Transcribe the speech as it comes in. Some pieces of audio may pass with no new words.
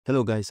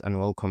Hello guys and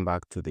welcome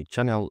back to the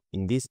channel.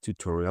 In this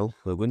tutorial,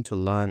 we're going to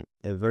learn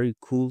a very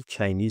cool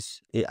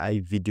Chinese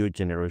AI video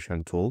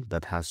generation tool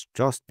that has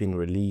just been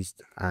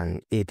released,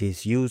 and it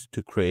is used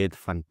to create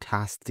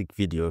fantastic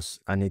videos,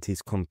 and it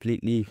is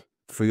completely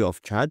free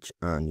of charge,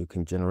 and you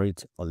can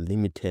generate a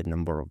limited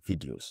number of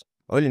videos.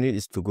 All you need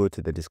is to go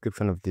to the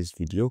description of this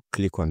video,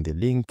 click on the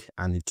link,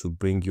 and it will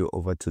bring you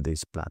over to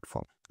this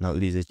platform. Now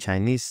it is a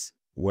Chinese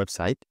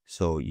website,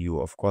 so you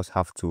of course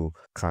have to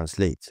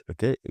translate.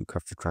 Okay, you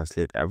have to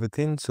translate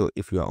everything. So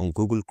if you are on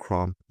Google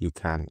Chrome, you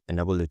can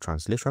enable the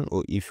translation,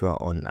 or if you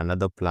are on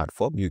another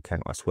platform, you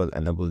can as well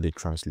enable the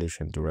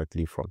translation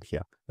directly from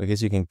here. Okay,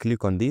 so you can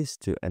click on this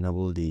to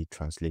enable the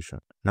translation.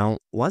 Now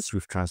once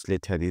you've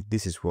translated it,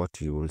 this is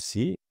what you will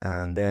see,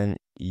 and then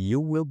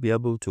you will be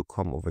able to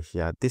come over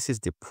here. This is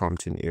the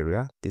prompting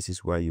area. This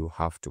is where you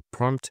have to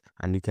prompt,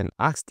 and you can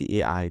ask the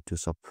AI to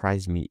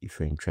surprise me if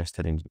you're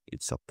interested in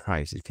its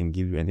surprise. It can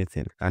give you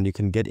anything, and you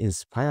can get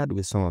inspired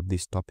with some of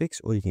these topics,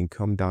 or you can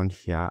come down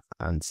here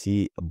and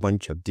see a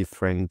bunch of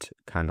different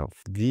kind of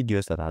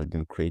videos that have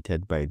been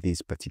created by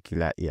this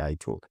particular AI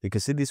tool. You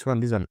can see this one.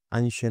 This is an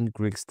ancient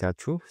Greek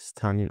statue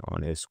standing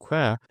on a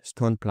square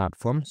stone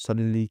platform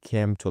suddenly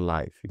came to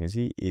life. You can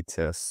see it's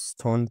a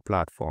stone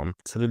platform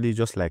suddenly,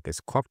 just like a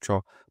sculpture,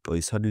 but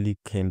it suddenly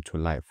came to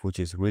life, which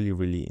is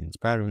really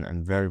inspiring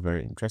and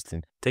very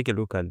interesting. Take a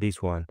look at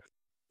this one.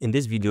 In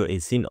this video, a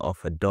scene of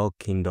a dog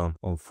kingdom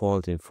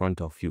unfolds in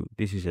front of you.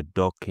 This is a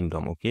dog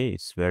kingdom, okay?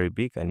 It's very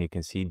big, and you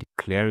can see the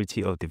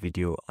clarity of the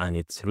video, and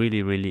it's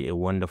really a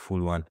wonderful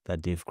one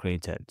that they've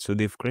created. So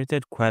they've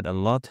created quite a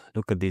lot.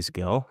 Look at this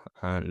girl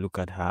and look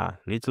at her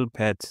little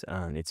pets,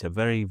 and it's a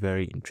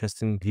very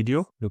interesting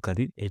video. Look at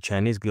it. A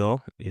Chinese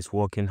girl is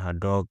walking her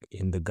dog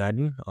in the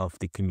garden of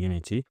the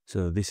community.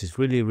 So this is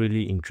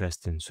really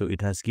interesting. So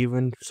it has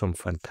given some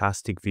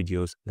fantastic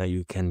videos that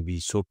you can be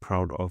so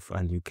proud of,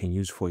 and you can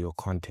use for your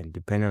content.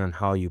 Depending on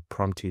how you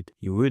prompt it,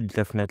 you will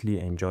definitely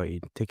enjoy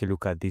it. Take a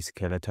look at this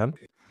skeleton.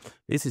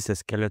 This is a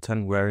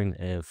skeleton wearing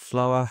a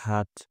flower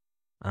hat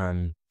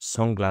and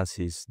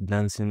sunglasses,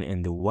 dancing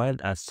in the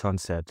wild at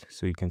sunset.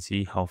 So you can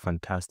see how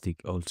fantastic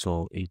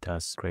also it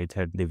has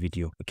created the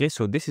video. Okay,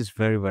 so this is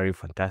very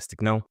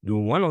fantastic. Now,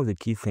 one of the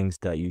key things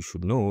that you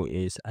should know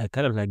is I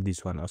kind of like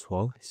this one as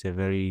well. It's a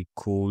very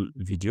cool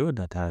video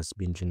that has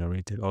been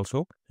generated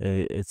also.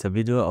 It's a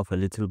video of a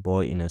little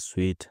boy in a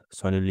suite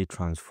suddenly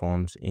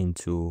transforms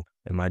into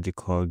a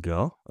magical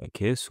girl.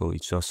 Okay, so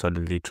it's just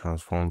suddenly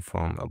transformed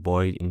from a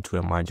boy into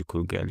a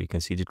magical girl. You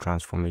can see the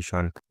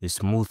transformation, the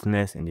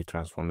smoothness in the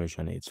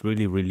transformation. It's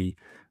really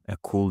a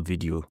cool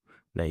video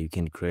that you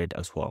can create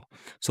as well.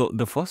 So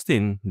the first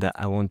thing that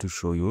I want to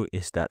show you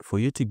is that for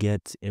you to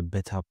get a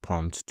better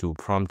prompt to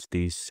prompt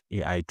this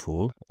AI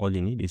tool, all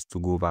you need is to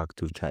go back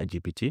to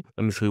ChatGPT.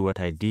 Let me show you what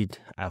I did.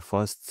 I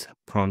first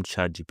prompt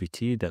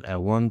ChatGPT that I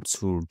want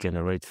to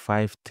generate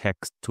 5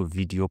 text to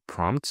video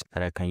prompts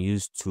that I can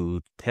use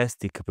to test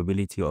the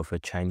capability of a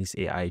Chinese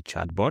AI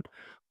chatbot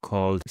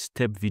called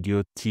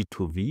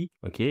Step-Video-T2V,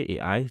 okay,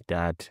 AI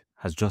that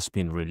has just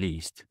been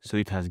released. So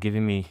it has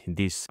given me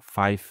these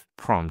 5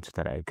 prompts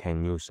that I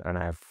can use, and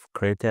I've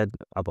created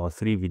about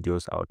 3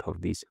 videos out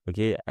of this.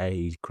 Okay,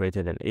 I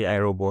created an AI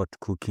robot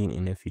cooking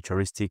in a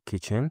futuristic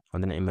kitchen,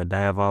 and then a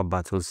medieval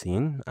battle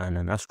scene, and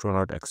an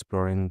astronaut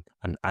exploring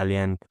an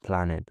alien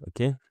planet.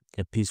 Okay,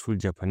 a peaceful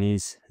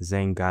Japanese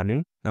Zen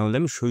garden. Now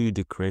let me show you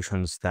the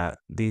creations that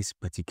this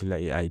particular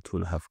AI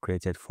tool have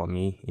created for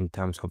me in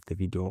terms of the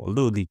video.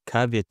 Although the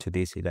caveat to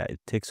this is that it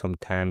takes some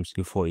time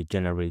before it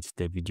generates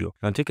the video.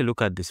 Now take a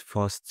look at this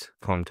first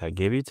prompt I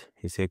gave it.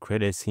 It said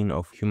create a scene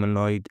of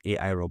humanoid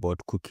AI robot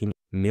cooking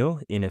meal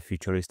in a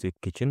futuristic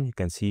kitchen. You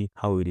can see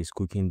how it is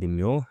cooking the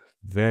meal.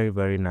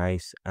 Very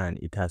nice, and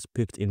it has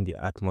picked in the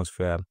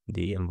atmosphere,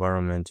 the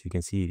environment. You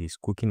can see it is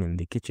cooking in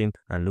the kitchen,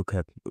 and look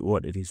at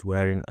what it is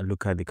wearing, and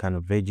look at the kind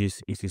of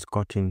veggies it is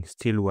cutting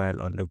still while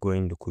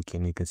undergoing the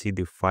cooking. You can see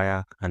the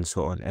fire and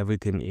so on.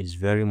 Everything is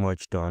very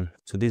much done.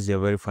 So this is a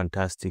very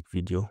fantastic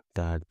video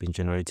that had been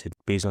generated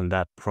based on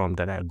that prompt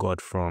that I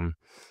got from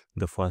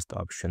the first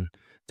option.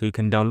 So you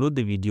can download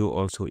the video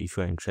also if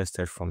you're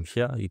interested from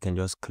here. You can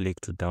just click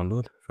to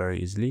download very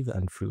easily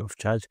and free of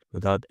charge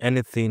without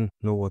anything,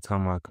 no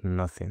watermark,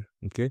 nothing.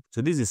 Okay,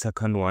 so this is the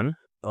second one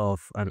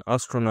of an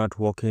astronaut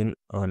walking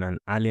on an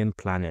alien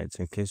planet.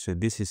 Okay, so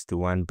this is the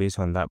one based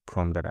on that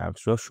prompt that I've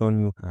just shown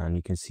you, and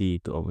you can see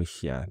it over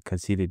here. You can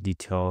see the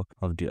detail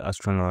of the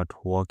astronaut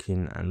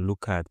walking, and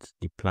look at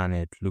the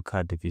planet, look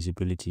at the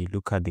visibility,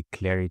 look at the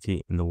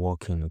clarity in the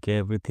walking. Okay,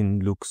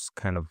 everything looks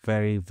kind of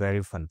very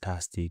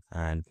fantastic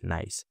and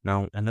nice.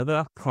 Now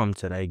another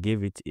prompt that I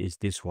gave it is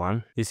this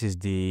one. This is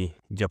the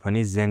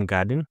Japanese Zen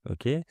garden.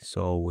 Okay,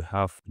 so we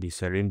have the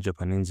serene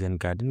Japanese Zen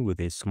garden with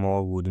a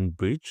small wooden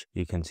bridge.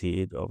 You can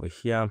see it over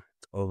here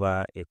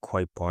over a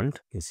koi pond.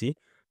 You see,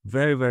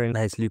 very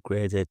nicely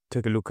created.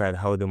 Take a look at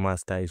how the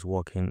master is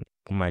walking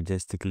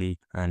majestically,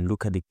 and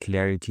look at the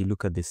clarity,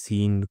 look at the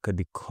scene, look at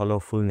the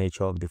colorful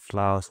nature of the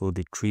flowers or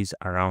the trees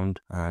around,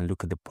 and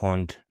look at the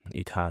pond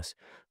it has.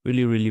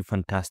 Really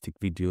fantastic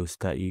videos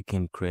that you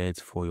can create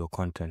for your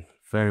content.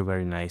 very,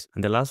 very nice.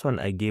 And the last one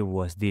I gave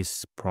was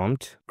this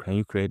prompt: can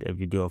you create a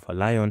video of a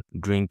lion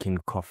drinking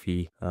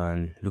coffee?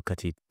 And look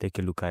at it, take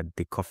a look at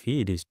the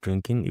coffee it is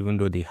drinking, even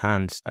though the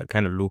hands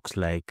kind of looks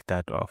like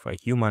that of a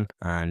human,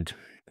 and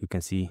you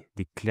can see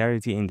the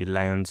clarity in the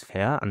lion's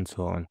hair and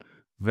so on.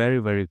 Very,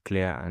 very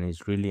clear, and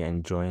is really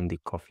enjoying the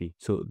coffee.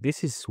 So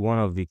this is one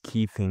of the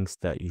key things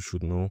that you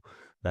should know,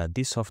 that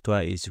this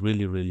software is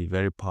really, really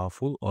very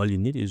powerful. All you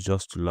need is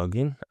just to log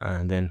in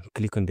and then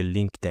click on the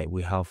link that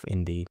we have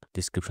in the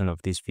description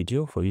of this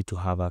video for you to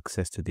have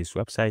access to this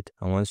website.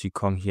 And once you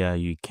come here,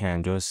 you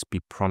can just be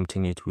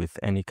prompting it with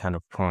any kind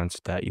of prompts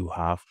that you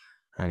have,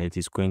 and it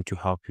is going to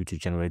help you to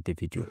generate the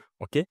video.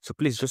 Okay, so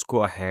please just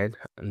go ahead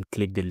and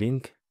click the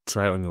link,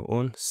 try on your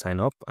own, sign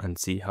up, and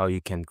see how you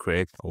can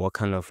create, what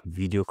kind of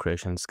video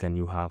creations can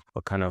you have,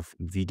 what kind of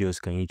videos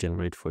can you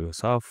generate for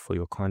yourself, for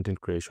your content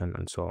creation,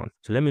 and so on.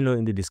 So let me know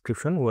in the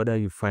description whether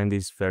you find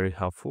this very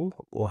helpful,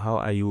 or how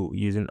are you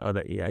using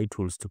other AI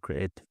tools to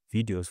create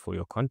videos for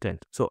your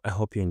content. So I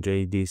hope you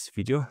enjoyed this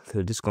video.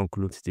 So this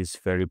concludes this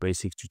very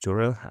basic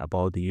tutorial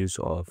about the use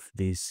of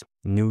this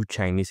new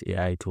Chinese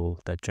AI tool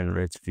that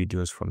generates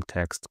videos from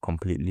text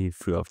completely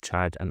free of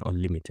charge and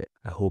unlimited.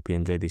 I hope you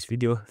enjoyed this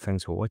video.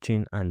 Thanks for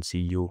watching, and see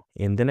you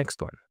in the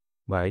next one.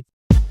 Bye.